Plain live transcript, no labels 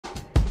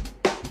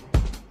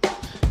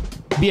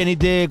Bien, y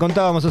te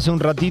contábamos hace un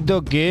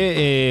ratito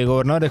que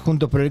gobernadores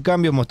Juntos por el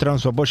Cambio mostraron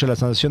su apoyo a la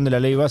sanción de la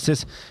Ley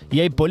Bases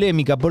y hay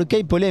polémica. ¿Por qué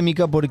hay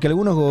polémica? Porque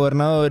algunos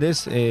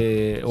gobernadores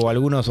o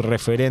algunos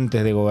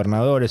referentes de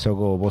gobernadores o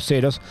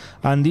voceros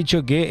han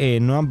dicho que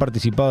no han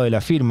participado de la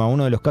firma.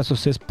 Uno de los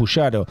casos es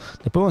Puyaro.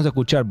 Después vamos a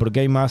escuchar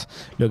porque hay más.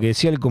 Lo que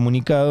decía el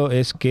comunicado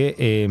es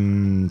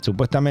que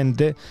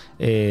supuestamente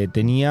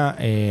tenía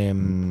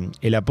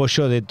el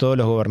apoyo de todos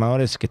los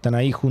gobernadores que están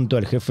ahí junto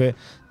al jefe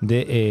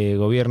de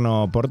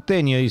gobierno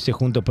porteño. Dice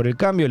Juntos por el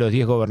Cambio, los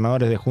 10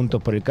 gobernadores de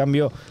Juntos por el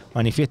Cambio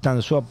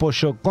manifiestan su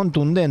apoyo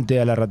contundente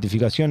a la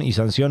ratificación y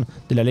sanción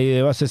de la Ley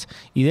de Bases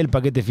y del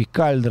paquete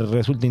fiscal.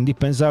 Resulta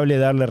indispensable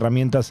darle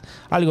herramientas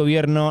al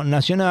gobierno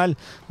nacional.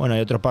 Bueno,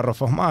 hay otros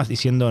párrafos más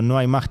diciendo no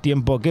hay más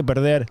tiempo que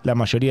perder. La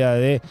mayoría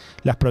de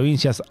las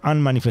provincias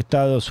han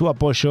manifestado su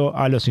apoyo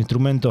a los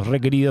instrumentos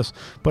requeridos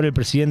por el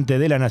presidente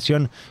de la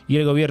Nación y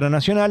el gobierno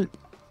nacional.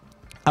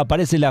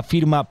 Aparece la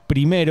firma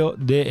primero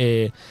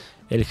de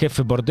el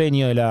jefe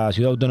porteño de la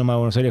Ciudad Autónoma de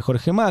Buenos Aires,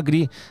 Jorge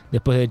Macri,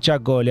 después de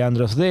Chaco,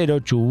 Leandro Sdero,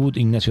 Chubut,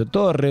 Ignacio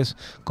Torres,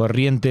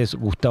 Corrientes,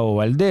 Gustavo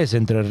Valdés,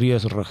 Entre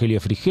Ríos, Rogelio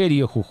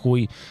Frigerio,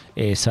 Jujuy,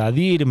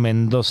 Sadir,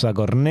 Mendoza,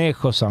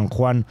 Cornejo, San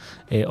Juan,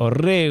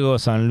 Orrego,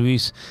 San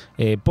Luis,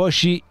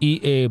 Poggi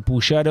y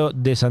Puyaro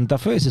de Santa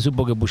Fe. Se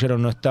supo que Puyaro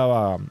no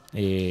estaba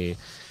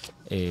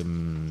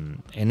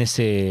en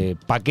ese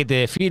paquete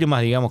de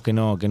firmas, digamos, que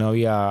no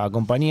había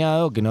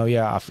acompañado, que no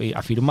había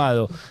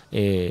afirmado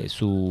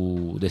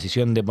su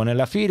decisión de poner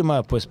la firma.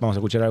 Después vamos a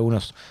escuchar a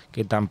algunos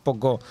que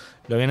tampoco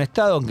lo habían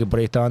estado, aunque por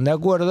ahí estaban de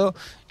acuerdo.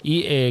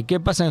 ¿Y qué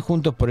pasa en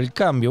Juntos por el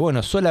Cambio?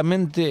 Bueno,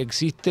 solamente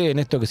existe en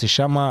esto que se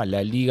llama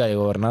la Liga de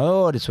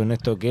Gobernadores o en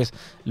esto que es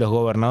los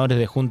gobernadores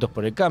de Juntos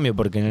por el Cambio,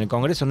 porque en el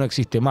Congreso no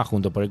existe más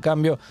Juntos por el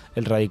Cambio,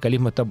 el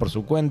radicalismo está por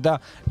su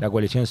cuenta, la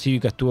coalición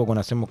cívica estuvo con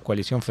Hacemos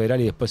Coalición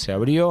Federal y después se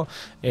abrió,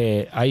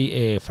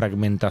 hay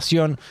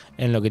fragmentación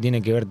en lo que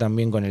tiene que ver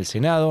también con el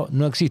Senado,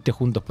 no existe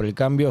Juntos por el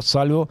Cambio,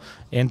 salvo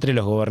entre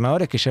los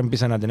gobernadores que ya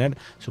empiezan a tener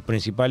sus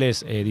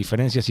principales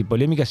diferencias y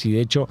polémicas, y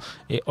de hecho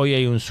hoy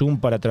hay un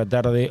Zoom para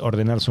tratar de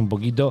ordenarse un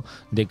poquito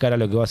de cara a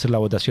lo que va a ser la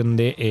votación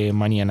de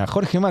mañana.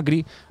 Jorge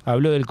Macri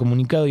habló del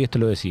comunicado y esto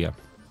lo decía.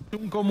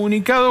 Un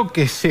comunicado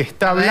que se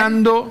está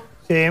hablando,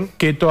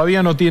 que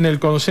todavía no tiene el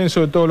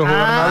consenso de todos los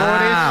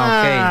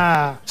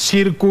gobernadores.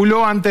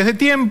 Circuló antes de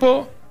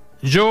tiempo,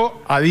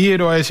 yo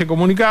adhiero a ese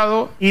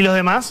comunicado. ¿Y los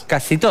demás?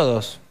 Casi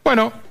todos.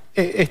 Bueno,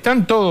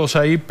 están todos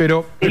ahí,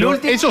 pero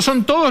esos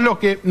son todos los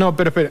que... No,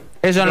 pero espera.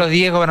 Esos son los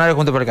 10 gobernadores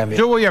Juntos por el Cambio.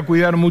 Yo voy a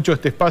cuidar mucho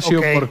este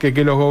espacio porque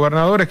que los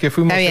gobernadores que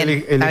fuimos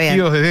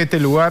elegidos desde este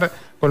lugar,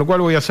 con lo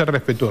cual voy a ser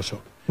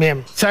respetuoso.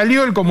 Bien.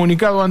 Salió el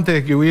comunicado antes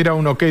de que hubiera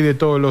un ok de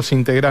todos los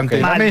integrantes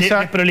de la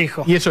mesa.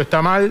 Y eso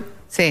está mal.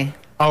 Sí.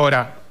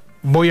 Ahora,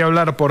 voy a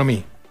hablar por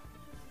mí.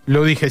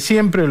 Lo dije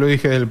siempre, lo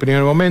dije desde el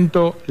primer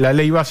momento, la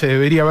ley base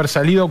debería haber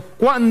salido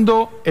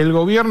cuando el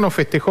gobierno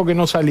festejó que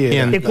no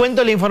saliera. Te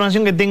cuento la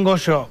información que tengo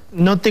yo,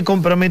 no te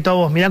comprometo a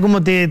vos, mirá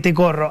cómo te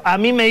corro. A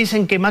mí me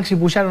dicen que Maxi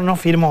Puyaro no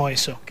firmó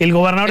eso, que el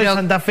gobernador de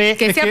Santa Fe...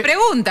 Que sea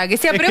pregunta, que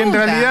sea pregunta.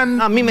 Que en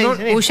realidad, a mí me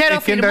dicen Puyaro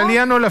es que en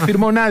realidad no la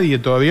firmó nadie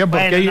todavía,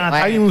 porque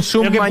hay un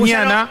Zoom mañana...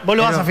 Puyaro, vos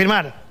lo vas a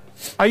firmar.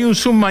 Hay un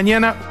Zoom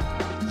mañana...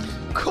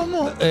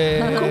 ¿Cómo?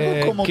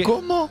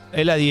 ¿Cómo?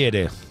 Él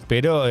adhiere.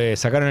 Pero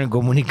sacaron el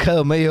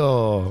comunicado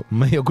medio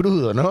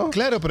crudo, ¿no?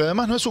 Claro, pero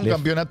además no es un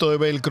campeonato de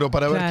velcro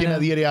para ver quién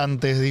adhiere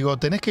antes. Digo,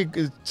 tenés que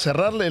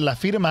cerrarle la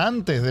firma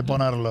antes de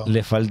ponerlo.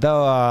 Le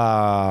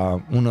faltaba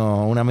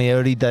una media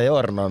horita de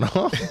horno, ¿no?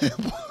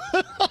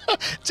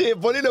 Che,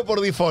 ponelo por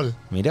default.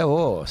 Mirá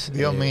vos.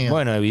 Dios mío.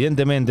 Bueno,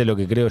 evidentemente lo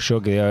que creo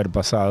yo que debe haber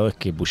pasado es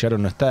que Puyaro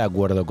no está de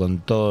acuerdo con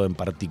todo en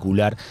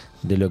particular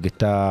de lo que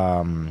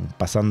está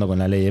pasando con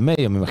la ley de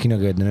medios. Me imagino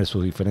que debe tener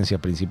sus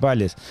diferencias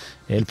principales.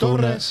 Él fue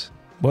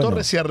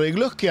Torres se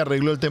arregló, es que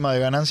arregló el tema de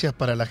ganancias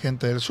para la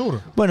gente del sur.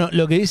 Bueno,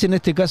 lo que dice en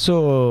este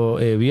caso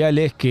Vial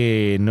es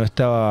que no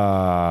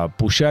estaba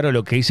Puyaro.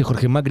 Lo que dice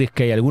Jorge Macri es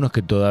que hay algunos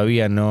que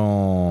todavía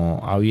no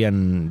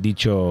habían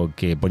dicho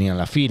que ponían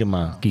la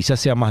firma.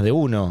 Quizás sea más de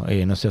uno,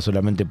 no sea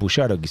solamente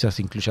Puyaro, quizás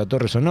incluya a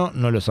Torres o no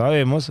lo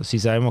sabemos. Sí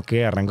sabemos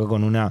que arrancó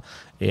con una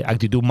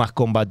actitud más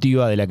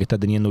combativa de la que está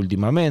teniendo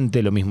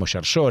últimamente. Lo mismo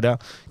Yarlora,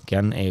 que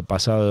han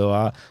pasado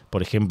a,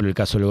 por ejemplo, el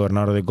caso del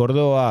gobernador de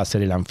Córdoba, a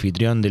ser el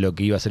anfitrión de lo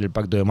que iba a ser el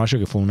Pacto de Mayo,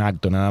 que fue un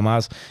acto nada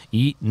más,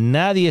 y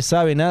nadie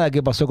sabe nada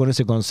qué pasó con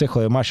ese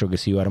Consejo de Mayo que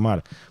se iba a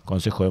armar.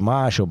 Consejo de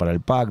Mayo para el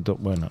pacto,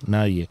 bueno,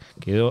 nadie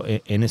quedó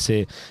en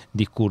ese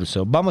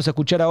discurso. Vamos a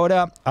escuchar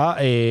ahora a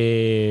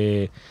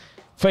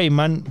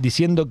Feynman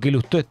diciendo que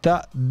Lustó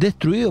está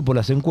destruido por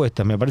las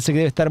encuestas. Me parece que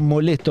debe estar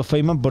molesto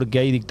Feynman porque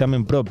hay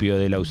dictamen propio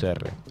de la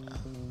UCR.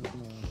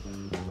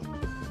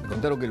 Me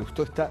contaron que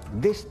Lustó está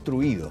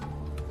destruido,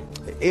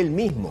 él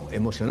mismo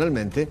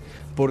emocionalmente,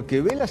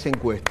 porque ve las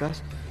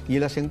encuestas y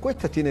en las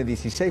encuestas tiene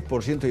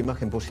 16% de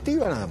imagen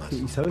positiva nada más.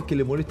 ¿Y sabés que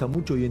le molesta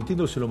mucho? Y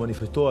entiendo que se lo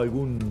manifestó a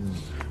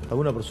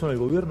alguna persona del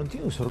gobierno.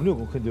 Entiendo que se reunió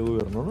con gente del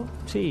gobierno, ¿no?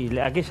 Sí,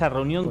 aquella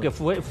reunión que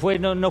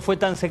no fue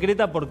tan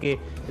secreta porque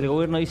el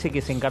gobierno dice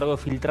que se encargó de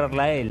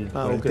filtrarla a él.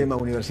 Por el tema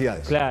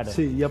universidades. Claro.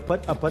 Sí, y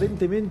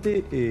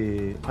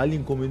aparentemente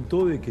alguien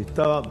comentó de que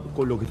estaba,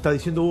 con lo que está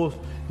diciendo vos,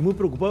 muy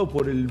preocupado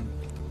por el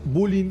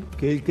bullying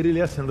que él cree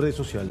le hace en redes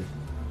sociales.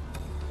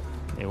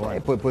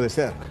 Puede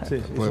ser. Sí,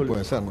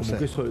 puede ser, no como sé.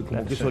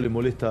 que eso le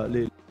molesta.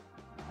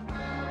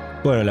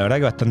 Bueno, la verdad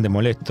que bastante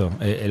molesto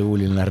el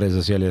bullying en las redes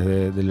sociales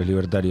de los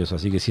libertarios,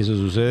 así que si eso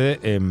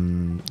sucede,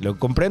 lo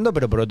comprendo,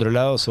 pero por otro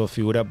lado sos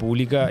figura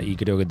pública y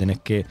creo que tenés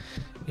que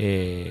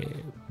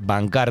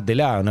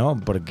bancártela, ¿no?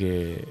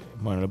 Porque,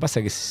 bueno, lo que pasa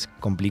es que es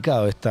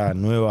complicado esta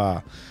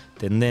nueva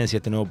tendencia,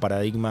 este nuevo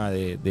paradigma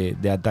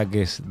de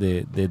ataques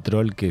de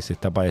troll que se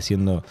está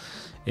padeciendo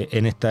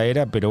en esta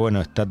era, pero bueno,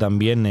 está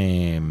también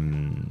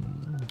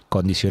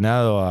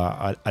condicionado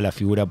a la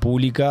figura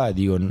pública.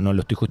 Digo, no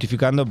lo estoy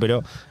justificando,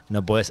 pero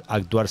no podés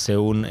actuar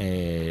según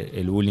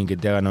el bullying que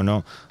te hagan o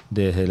no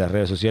desde las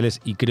redes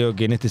sociales, y creo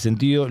que en este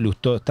sentido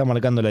Lustó está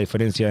marcando la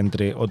diferencia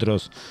entre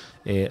otros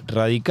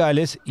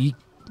radicales, y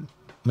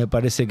me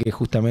parece que es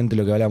justamente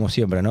lo que hablamos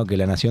siempre, ¿no? Que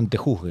la nación te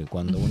juzgue.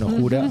 Cuando uno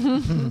jura,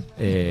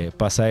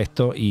 pasa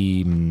esto,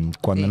 y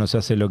cuando no se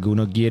hace lo que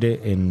uno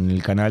quiere en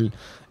el canal,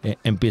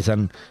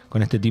 empiezan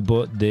con este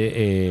tipo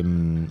de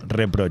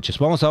reproches.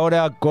 Vamos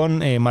ahora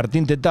con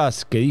Martín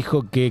Tetaz, que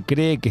dijo que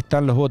cree que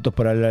están los votos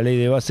para la ley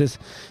de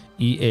bases,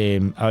 y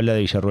habla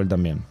de Villarruel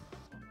también.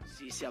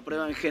 Si se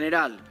aprueba en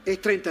general.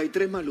 ¿Es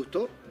 33 más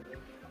Lustó?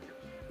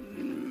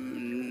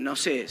 No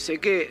sé, sé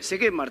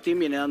que Martín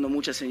viene dando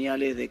muchas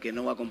señales de que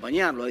no va a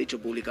acompañar, lo ha dicho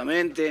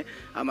públicamente,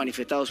 ha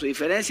manifestado su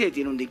diferencia y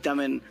tiene un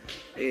dictamen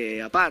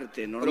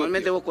aparte.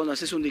 Normalmente vos cuando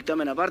haces un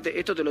dictamen aparte,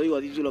 esto te lo digo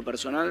a título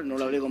personal, no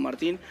lo hablé con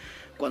Martín,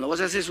 cuando vos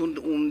haces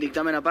un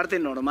dictamen aparte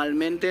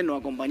normalmente no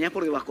acompañás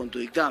porque vas con tu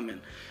dictamen.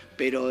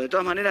 Pero de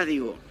todas maneras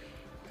digo,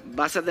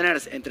 vas a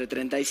tener entre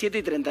 37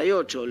 y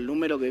 38, el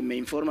número que me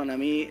informan a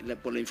mí,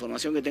 por la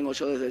información que tengo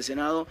yo desde el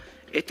Senado,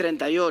 es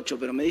 38,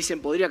 pero me dicen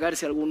podría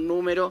caerse algún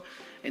número.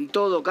 En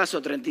todo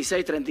caso,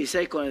 36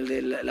 con el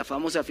de la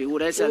famosa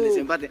figura esa, el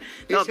desempate.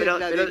 No, pero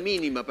la de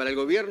mínima para el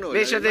gobierno, la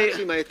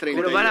máxima es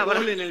 30.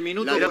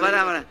 Pero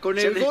pará. Con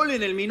el gol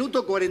en el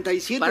minuto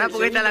 47. Pará,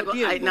 porque esta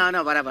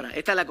pará.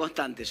 Esta es la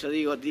constante. Yo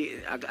digo,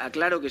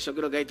 aclaro que yo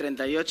creo que hay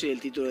 38 y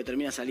el título que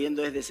termina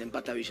saliendo es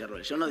desempate a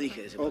Villarruel. Yo no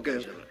dije desempate a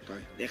Villarruel.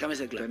 Déjame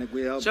ser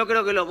claro. Yo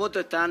creo que los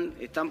votos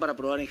están para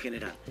aprobar en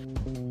general.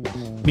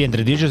 Bien,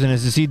 38 se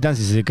necesitan,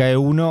 si se cae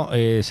uno,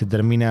 se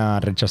termina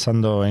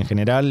rechazando en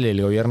general.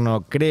 El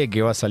gobierno cree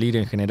que va a salir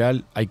en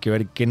general, hay que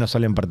ver qué no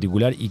sale en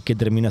particular y qué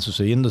termina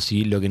sucediendo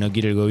si lo que no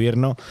quiere el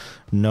gobierno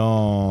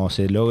no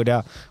se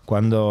logra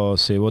cuando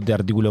se vote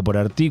artículo por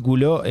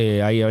artículo.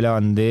 Ahí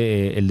hablaban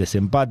del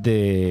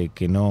desempate,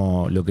 que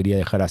no lo quería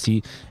dejar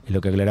así, es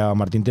lo que aclaraba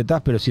Martín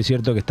Tetaz, pero sí es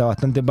cierto que está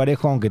bastante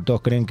parejo, aunque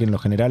todos creen que en lo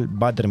general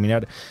va a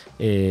terminar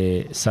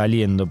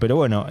saliendo. Pero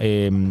bueno,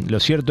 lo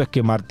cierto es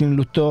que Martín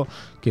Lustó,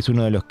 que es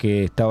uno de los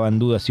que estaba en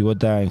duda si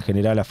vota en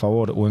general a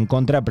favor o en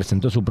contra,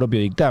 presentó su propio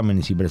dictamen,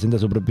 y si presenta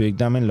su propio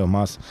dictamen, lo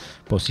más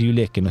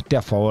posible es que no esté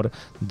a favor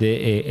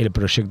del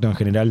proyecto en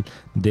general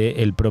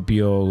del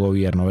propio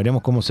gobierno.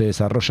 Veremos cómo se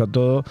desarrolla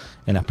todo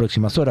en las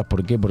próximas horas.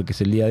 ¿Por qué? Porque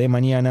es el día de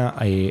mañana,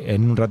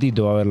 en un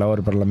ratito va a haber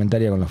labor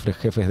parlamentaria con los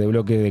jefes de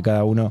bloque de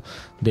cada uno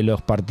de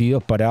los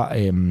partidos para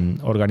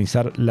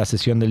organizar la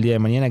sesión del día de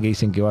mañana, que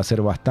dicen que va a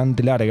ser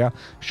bastante larga.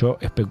 Yo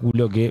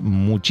especulo que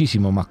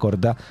muchísimo más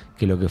corta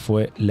que lo que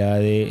fue la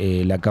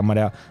de la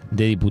Cámara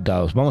de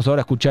Diputados. Vamos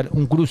ahora a escuchar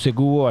un cruce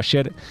que hubo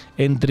ayer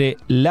entre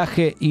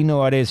Laje y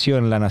Novarecio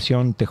en La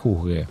Nación Te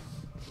Juzgue.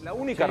 La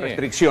única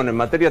restricción en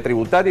materia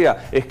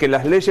tributaria es que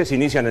las leyes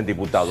inician en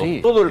diputados.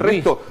 Todo el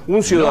resto,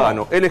 un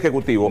ciudadano, el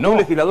ejecutivo, un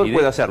legislador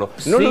puede hacerlo.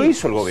 No lo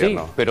hizo el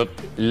gobierno. Sí, pero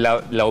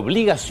la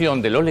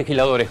obligación de los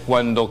legisladores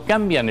cuando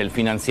cambian el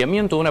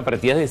financiamiento de una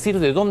partida es decir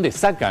de dónde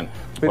sacan.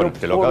 Pero bueno,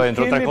 te lo acabo de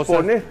entre otras cosas.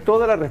 Pones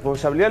toda la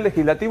responsabilidad al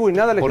legislativo y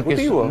nada al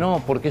ejecutivo?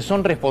 No, porque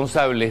son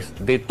responsables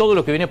de todo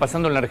lo que viene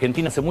pasando en la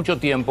Argentina hace mucho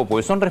tiempo,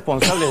 porque son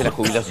responsables de las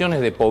jubilaciones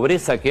de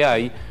pobreza que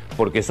hay,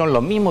 porque son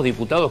los mismos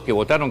diputados que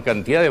votaron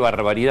cantidad de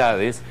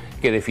barbaridades,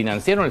 que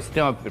desfinanciaron el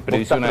sistema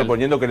previsional. ¿Estás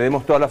proponiendo que le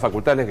demos todas las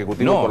facultades al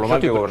Ejecutivo por lo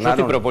mal que gobernaron?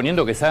 Yo estoy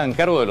proponiendo que se hagan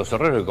cargo de los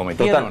errores que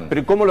cometieron. Total,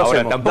 pero ¿cómo lo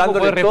hacemos? Tampoco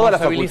puede todas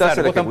las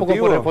facultades vos tampoco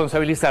puedes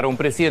responsabilizar a un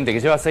presidente que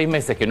lleva 6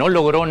 meses que no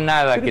logró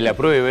nada que le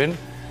aprueben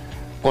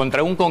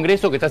contra un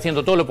Congreso que está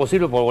haciendo todo lo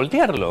posible por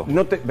voltearlo.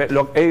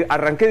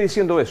 Arranqué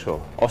diciendo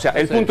eso. O sea,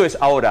 el punto es,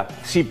 ahora,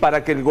 si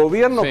para que el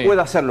gobierno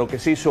pueda hacer lo que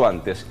se hizo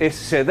antes es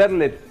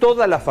cederle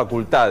todas las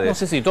facultades... No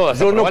sé si todas,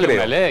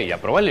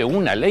 aprobarle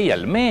una ley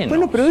al menos.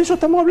 Bueno, pero de eso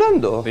estamos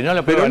hablando.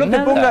 Pero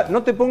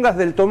no te pongas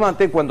del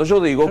tomate cuando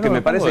yo digo que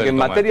me parece que en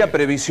materia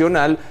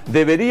previsional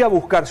debería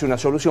buscarse una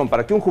solución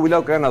para que un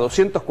jubilado que gana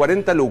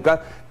 240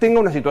 lucas tenga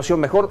una situación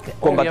mejor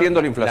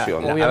combatiendo la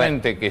inflación.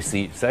 Obviamente que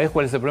sí. ¿Sabés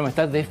cuál es el problema?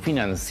 Está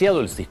desfinanciado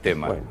el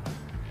sistema. Bueno.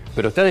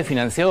 Pero está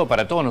desfinanciado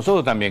para todos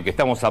nosotros también, que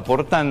estamos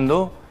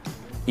aportando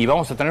y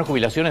vamos a tener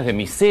jubilaciones de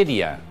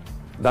miseria.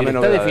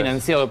 Está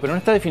desfinanciado, pero no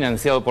está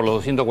desfinanciado por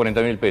los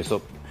 240.000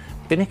 pesos.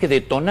 Tenés que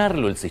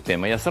detonarlo el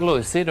sistema y hacerlo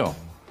de cero.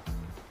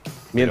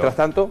 Mientras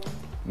tanto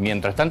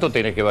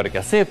tenés que ver qué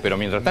hacer, pero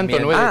mientras tanto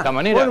no es de esta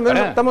manera.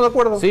 Bueno, estamos de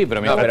acuerdo. Sí,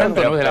 pero mientras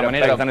tanto no es de la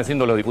manera que están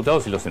haciendo los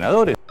diputados y los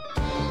senadores.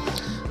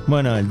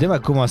 Bueno, el tema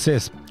es cómo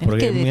haces.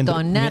 Porque que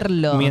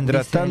detonarlo.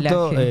 Mientras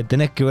tanto,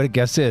 tenés que ver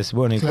qué haces.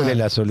 Bueno, ¿y cuál es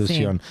la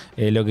solución?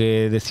 Sí. Lo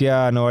que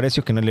decía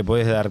Novarecio es que no le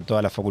podés dar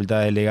todas las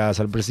facultades delegadas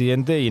al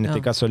presidente y en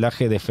este caso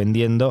Laje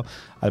defendiendo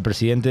al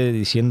presidente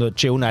diciendo,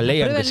 che, una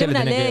ley, aunque sea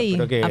le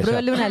tiene que...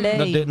 Apruébale una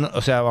ley.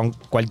 O sea,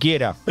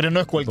 cualquiera. Pero no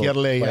es cualquier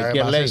ley.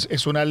 Cualquier Además, ley.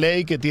 es una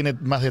ley que tiene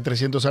más de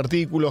 300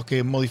 artículos,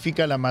 que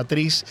modifica la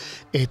matriz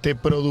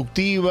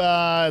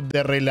productiva,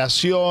 de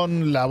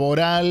relación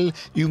laboral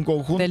y un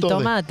conjunto del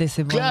tomate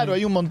se pone. Claro,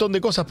 hay un montón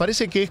de cosas.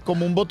 Parece que es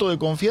como un voto de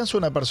confianza a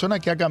una persona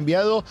que ha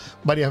cambiado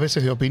varias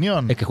veces de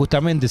opinión. Es que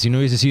justamente si no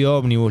hubiese sido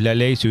ómnibus la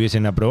ley, se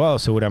hubiesen aprobado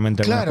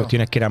seguramente algunas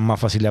cuestiones que eran más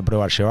fáciles de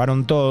aprobar.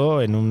 Llevaron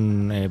todo en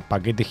un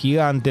paquete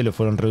gigante, lo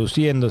fueron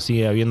reduciendo,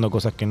 sigue habiendo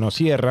cosas que no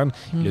cierran,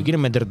 y lo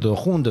quieren meter todo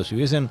junto. Si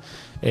hubiesen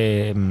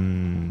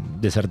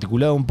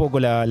desarticulado un poco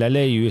la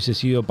ley y hubiese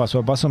sido paso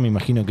a paso, me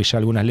imagino que ya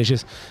algunas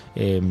leyes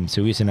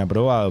se hubiesen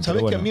aprobado.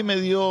 ¿Sabés que a mí me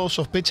dio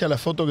sospecha la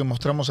foto que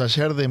mostramos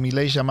ayer de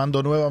Milei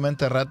llamando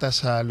nuevamente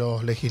ratas a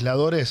los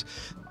legisladores?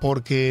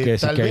 Porque ¿qué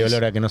decís, que hay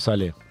olor a que no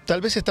sale?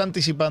 Tal vez está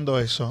anticipando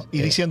eso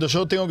y diciendo,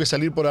 yo tengo que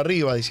salir por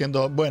arriba,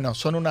 diciendo, bueno,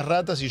 son unas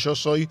ratas y yo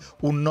soy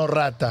un no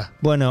rata.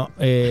 Bueno,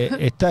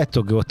 está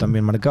esto que vos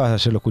también marcabas,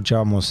 ayer lo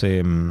escuchábamos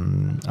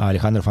a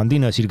Alejandro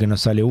Fantino decir que no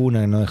sale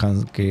una, que no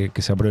dejan que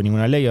se apruebe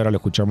ninguna ley, ahora lo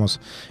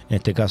escuchamos en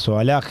este caso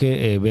a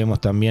Laje,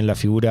 vemos también la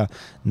figura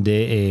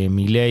de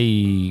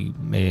Milei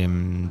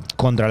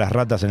contra las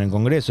ratas en el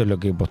Congreso, es lo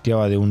que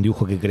posteaba de un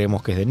dibujo que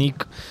creemos que es de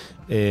Nick.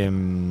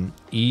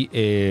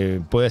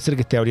 Puede ser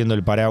que esté abriendo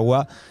el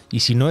paraguas,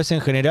 y si no es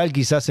en general,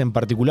 quizás en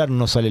particular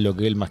no sale lo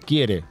que él más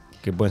quiere,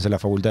 que pueden ser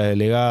las facultades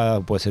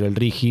delegadas, puede ser el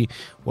RIGI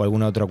o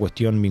alguna otra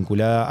cuestión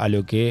vinculada a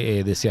lo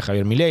que decía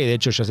Javier Milei. De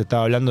hecho, ya se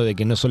estaba hablando de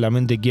que no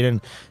solamente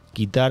quieren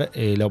quitar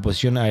la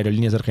oposición a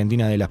Aerolíneas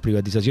Argentinas de las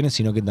privatizaciones,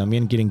 sino que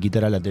también quieren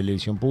quitar a la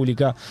televisión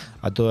pública,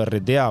 a todo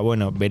RTA.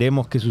 Bueno,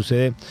 veremos qué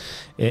sucede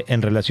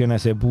en relación a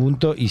ese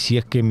punto y si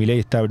es que Milei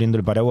está abriendo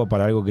el paraguas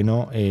para algo que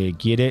no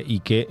quiere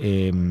y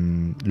que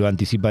lo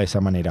anticipa de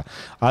esa manera.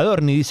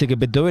 Adorni dice que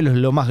Petovelo es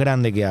lo más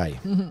grande que hay.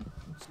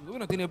 El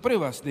gobierno tiene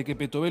pruebas de que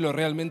Petovelo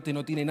realmente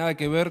no tiene nada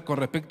que ver con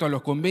respecto a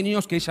los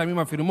convenios que ella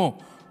misma firmó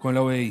con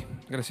la OEI.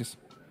 Gracias.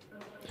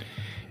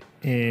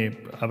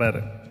 A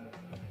ver,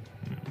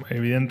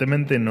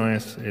 evidentemente no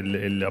es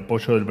el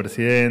apoyo del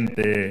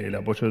presidente, el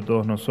apoyo de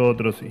todos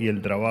nosotros y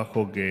el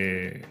trabajo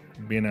que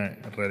viene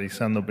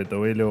realizando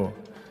Petovelo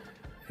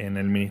en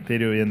el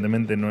ministerio,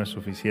 evidentemente no es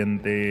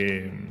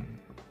suficiente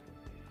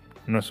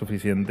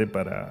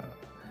para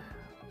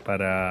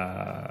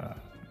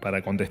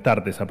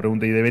contestarte esa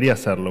pregunta, y debería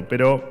hacerlo,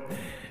 pero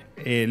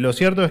lo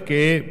cierto es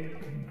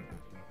que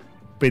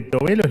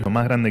Petovelo es lo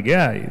más grande que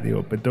hay.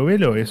 Digo,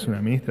 Petovelo es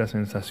una ministra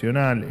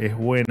sensacional, es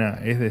buena,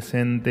 es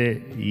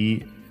decente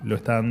y lo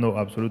está dando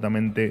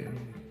absolutamente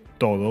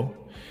todo.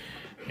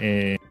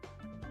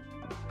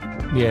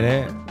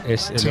 Bien,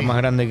 es lo más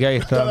grande que hay,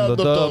 está dando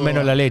todo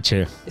menos la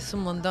leche. Es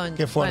un montón.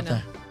 Qué fuerte.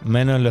 Bueno.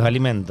 Menos los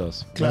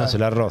alimentos, menos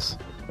el arroz.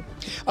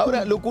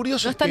 Ahora, lo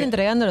curioso ¿No es están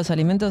entregando los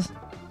alimentos?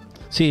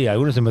 Sí,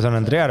 algunos empezaron a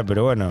entregar,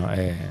 pero bueno.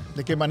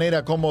 ¿De qué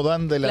manera, cómo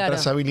dan de la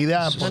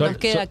trazabilidad? No nos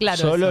queda claro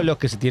solo eso. los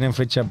que se tienen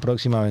fecha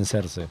próxima a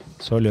vencerse.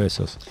 Solo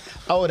esos.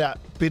 Ahora,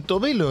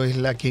 Petovelo es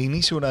la que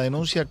inicia una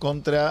denuncia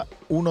contra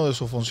uno de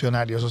sus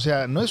funcionarios. O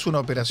sea, no es una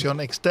operación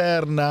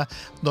externa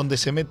donde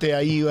se mete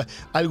ahí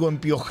algo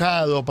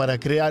empiojado para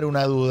crear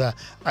una duda.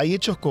 Hay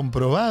hechos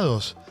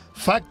comprobados,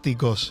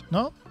 fácticos,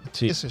 ¿no?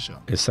 Sí, qué sé yo.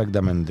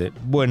 Exactamente.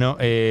 Bueno,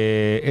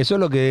 eso es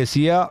lo que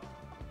decía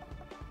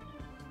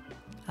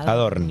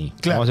Adorni.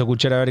 Claro. Vamos a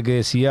escuchar a ver qué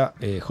decía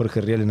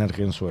Jorge Rial en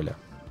Argenzuela.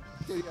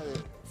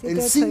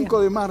 El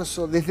 5 de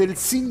marzo, desde el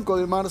 5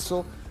 de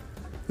marzo,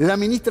 la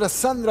ministra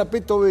Sandra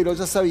Petovelo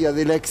ya sabía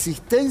de la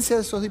existencia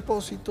de esos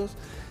depósitos,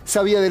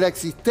 sabía de la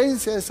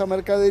existencia de esa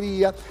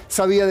mercadería,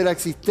 sabía de la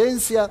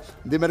existencia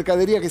de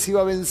mercadería que se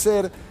iba a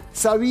vencer,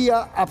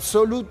 sabía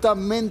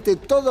absolutamente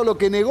todo lo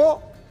que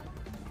negó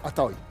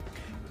hasta hoy.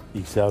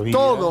 Y sabía...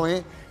 Todo,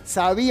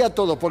 sabía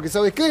todo, porque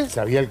 ¿sabes qué?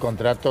 Sabía el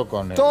contrato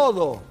con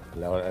todo.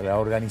 La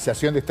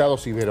Organización de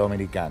Estados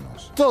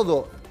Iberoamericanos.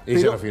 Todo.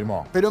 Ella lo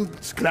firmó. Pero,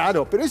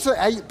 claro, pero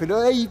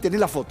ahí tenés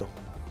la foto.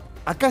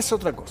 Acá es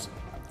otra cosa.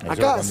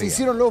 Acá se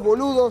hicieron los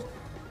boludos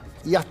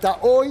y hasta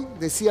hoy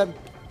decían,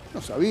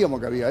 no sabíamos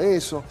que había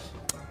eso,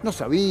 no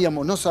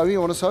sabíamos.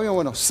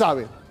 Bueno,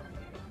 saben.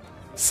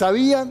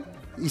 Sabían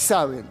y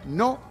saben.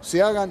 No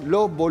se hagan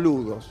los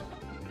boludos.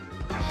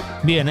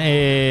 Bien,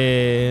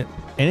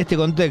 en este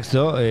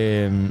contexto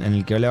en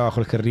el que hablaba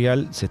Jorge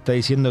Rial, se está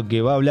diciendo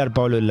que va a hablar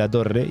Pablo de la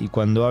Torre y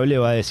cuando hable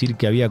va a decir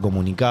que había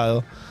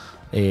comunicado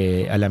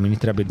a la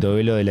ministra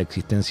Petovelo de la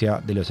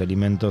existencia de los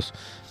alimentos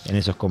en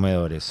esos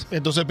comedores.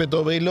 Entonces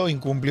Petovelo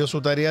incumplió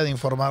su tarea de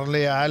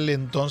informarle al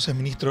entonces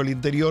ministro del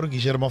Interior,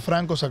 Guillermo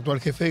Francos,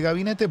 actual jefe de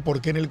gabinete,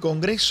 porque en el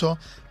Congreso,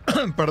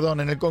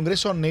 en el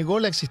Congreso negó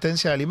la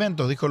existencia de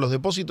alimentos. Dijo los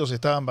depósitos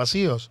estaban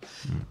vacíos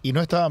y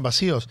no estaban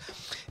vacíos.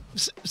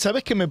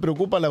 ¿Sabés qué me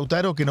preocupa,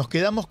 Lautaro? Que nos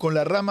quedamos con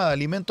la rama de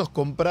alimentos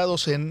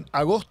comprados en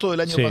agosto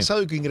del año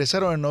pasado y que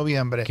ingresaron en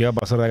noviembre. ¿Qué va a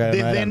pasar de acá en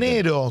adelante? Desde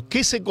enero,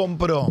 ¿qué se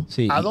compró?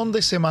 Sí, ¿A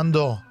dónde se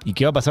mandó? ¿Y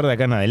qué va a pasar de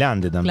acá en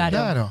adelante también?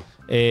 Claro.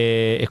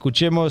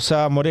 Escuchemos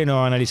a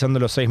Moreno analizando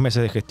los 6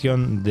 meses de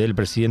gestión del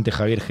presidente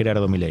Javier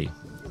Gerardo Milei.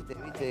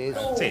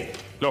 Sí,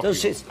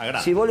 entonces,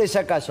 si vos le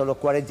sacás a los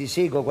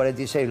 45,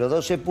 46, los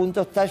 12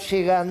 puntos, estás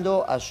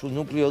llegando a su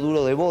núcleo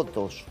duro de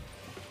votos.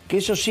 Que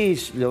eso sí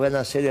lo van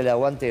a hacer el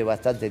aguante de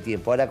bastante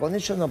tiempo. Ahora, con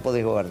eso no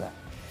podés gobernar.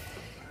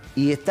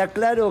 Y está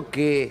claro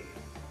que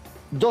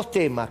dos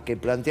temas que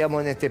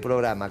planteamos en este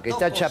programa, que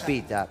está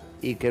Chapita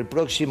y que el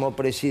próximo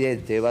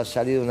presidente va a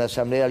salir de una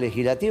asamblea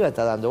legislativa,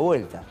 está dando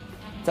vuelta.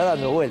 Está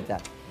dando vuelta.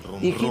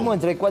 Dijimos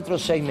entre 4 o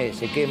 6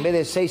 meses, que en vez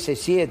de 6 es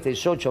 7,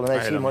 es 8, van a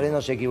decir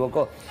Moreno se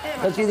equivocó.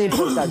 No tiene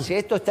importancia,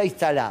 esto está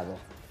instalado.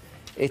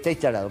 Está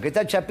instalado. Que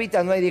está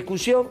Chapita, no hay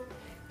discusión,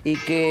 y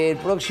que el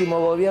próximo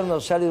gobierno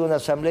sale de una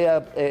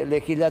asamblea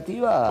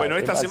legislativa. Bueno,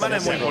 esta semana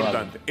es muy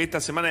importante. Esta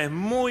semana es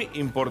muy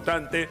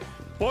importante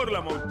por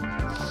la...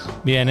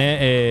 Bien,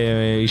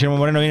 Guillermo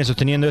Moreno viene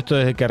sosteniendo esto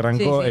desde que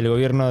arrancó el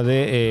gobierno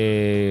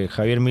de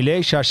Javier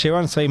Milei. Ya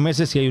llevan 6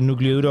 meses y hay un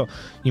núcleo duro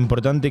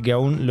importante que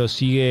aún lo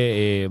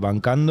sigue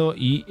bancando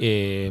y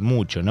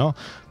mucho, ¿no?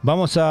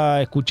 Vamos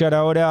a escuchar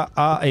ahora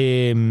a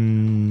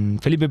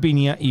Felipe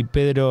Piña y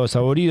Pedro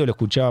Saborido. Lo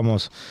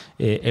escuchábamos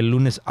el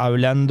lunes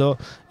hablando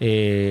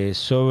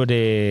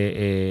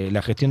sobre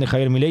la gestión de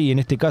Javier Milei y en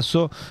este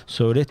caso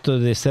sobre esto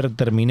de ser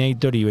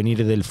Terminator y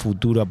venir del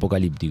futuro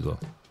apocalíptico.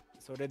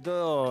 Sobre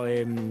todo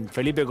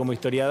Felipe como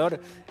historiador,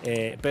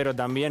 Pedro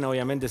también,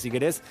 obviamente, si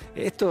querés.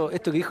 Esto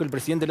que dijo el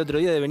presidente el otro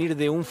día de venir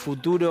de un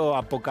futuro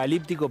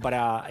apocalíptico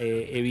para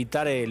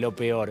evitar lo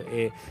peor.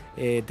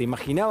 ¿Te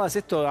imaginabas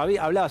esto?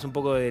 Hablabas un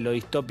poco de lo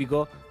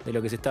distópico, de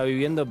lo que se está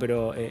viviendo,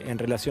 pero en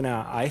relación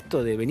a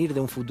esto de venir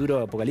de un futuro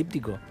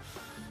apocalíptico.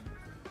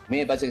 A mí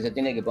me parece que se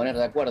tiene que poner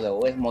de acuerdo,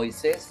 o es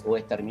Moisés o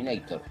es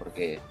Terminator,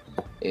 porque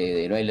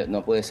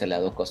no puede ser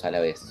las dos cosas a la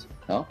vez,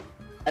 ¿no?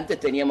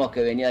 Antes teníamos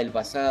que venía del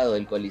pasado,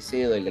 del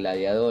Coliseo, del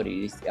Gladiador,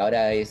 y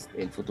ahora es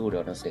el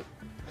futuro, no sé.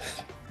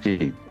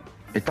 Sí,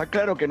 está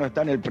claro que no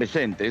está en el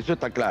presente, eso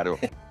está claro.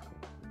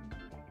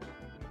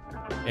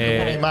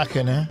 Una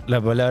imagen, ¿eh? La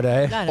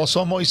palabra es... Claro. O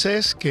sos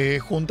Moisés, que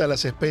junta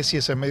las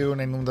especies en medio de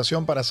una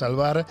inundación para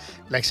salvar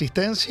la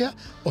existencia,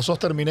 o sos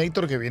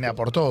Terminator, que viene a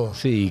por todo.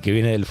 Sí, que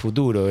viene del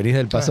futuro. Venís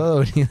del pasado,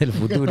 venís del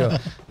futuro.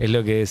 Es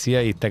lo que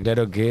decía y está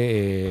claro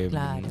que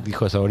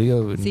dijo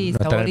Saborido. Sí, no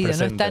Saborido,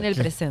 está en el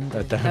presente. no está en el presente.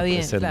 No está Está en el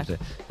bien, presente.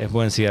 claro. Es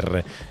buen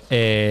cierre.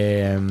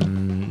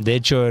 De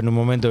hecho, en un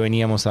momento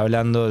veníamos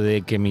hablando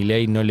de que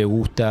Milei no le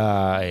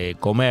gusta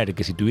comer,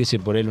 que si tuviese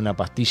por él una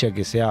pastilla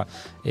que sea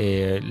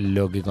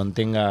lo que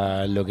contenga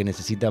lo que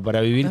necesita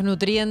para vivir. Los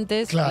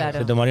nutrientes, claro.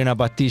 Se tomaría una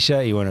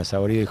pastilla y bueno,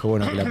 Saborido dijo,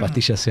 bueno, que la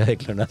pastilla sea de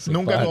clonazepam.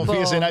 Nunca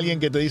confíes en alguien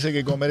que te dice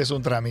que comer es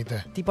un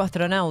trámite. Tipo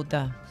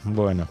astronauta.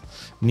 Bueno,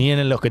 ni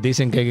en los que te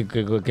dicen que hay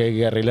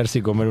que arreglarse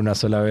y comer una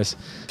sola vez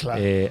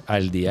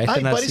al día.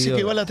 Parece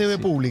que va a la TV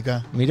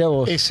pública. Mirá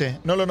vos. Ese,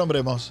 no lo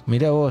nombremos.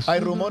 Mirá vos.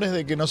 Hay rumores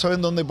de que no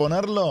saben dónde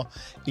ponerlo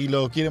y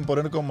lo quieren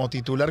poner como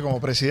titular,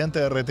 como presidente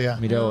de RTA.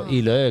 Mirá vos.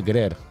 Y lo debe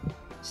creer.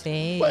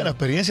 Sí. Bueno,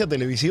 experiencia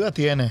televisiva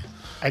tiene.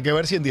 Hay que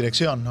ver si en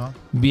dirección, ¿no?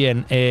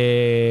 Bien,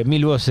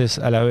 1000 voces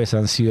a la vez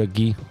han sido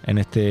aquí en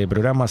este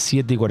programa,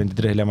 7:43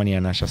 de la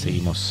mañana. Ya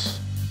seguimos.